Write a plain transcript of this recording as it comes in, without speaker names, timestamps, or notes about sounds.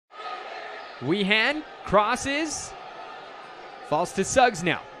Wehan crosses, falls to Suggs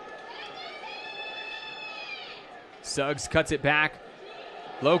now. Suggs cuts it back.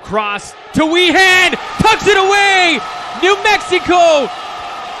 Low cross to Wehan, tucks it away. New Mexico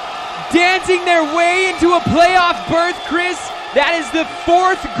dancing their way into a playoff berth, Chris. That is the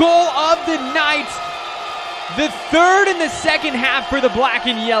fourth goal of the night. The third in the second half for the black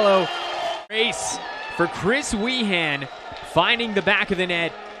and yellow. Race for Chris Wehan, finding the back of the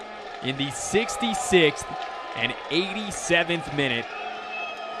net in the 66th and 87th minute.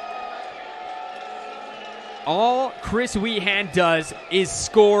 All Chris Wehan does is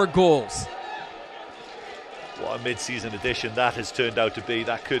score goals. What a mid-season addition that has turned out to be.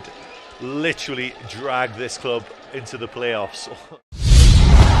 That could literally drag this club into the playoffs.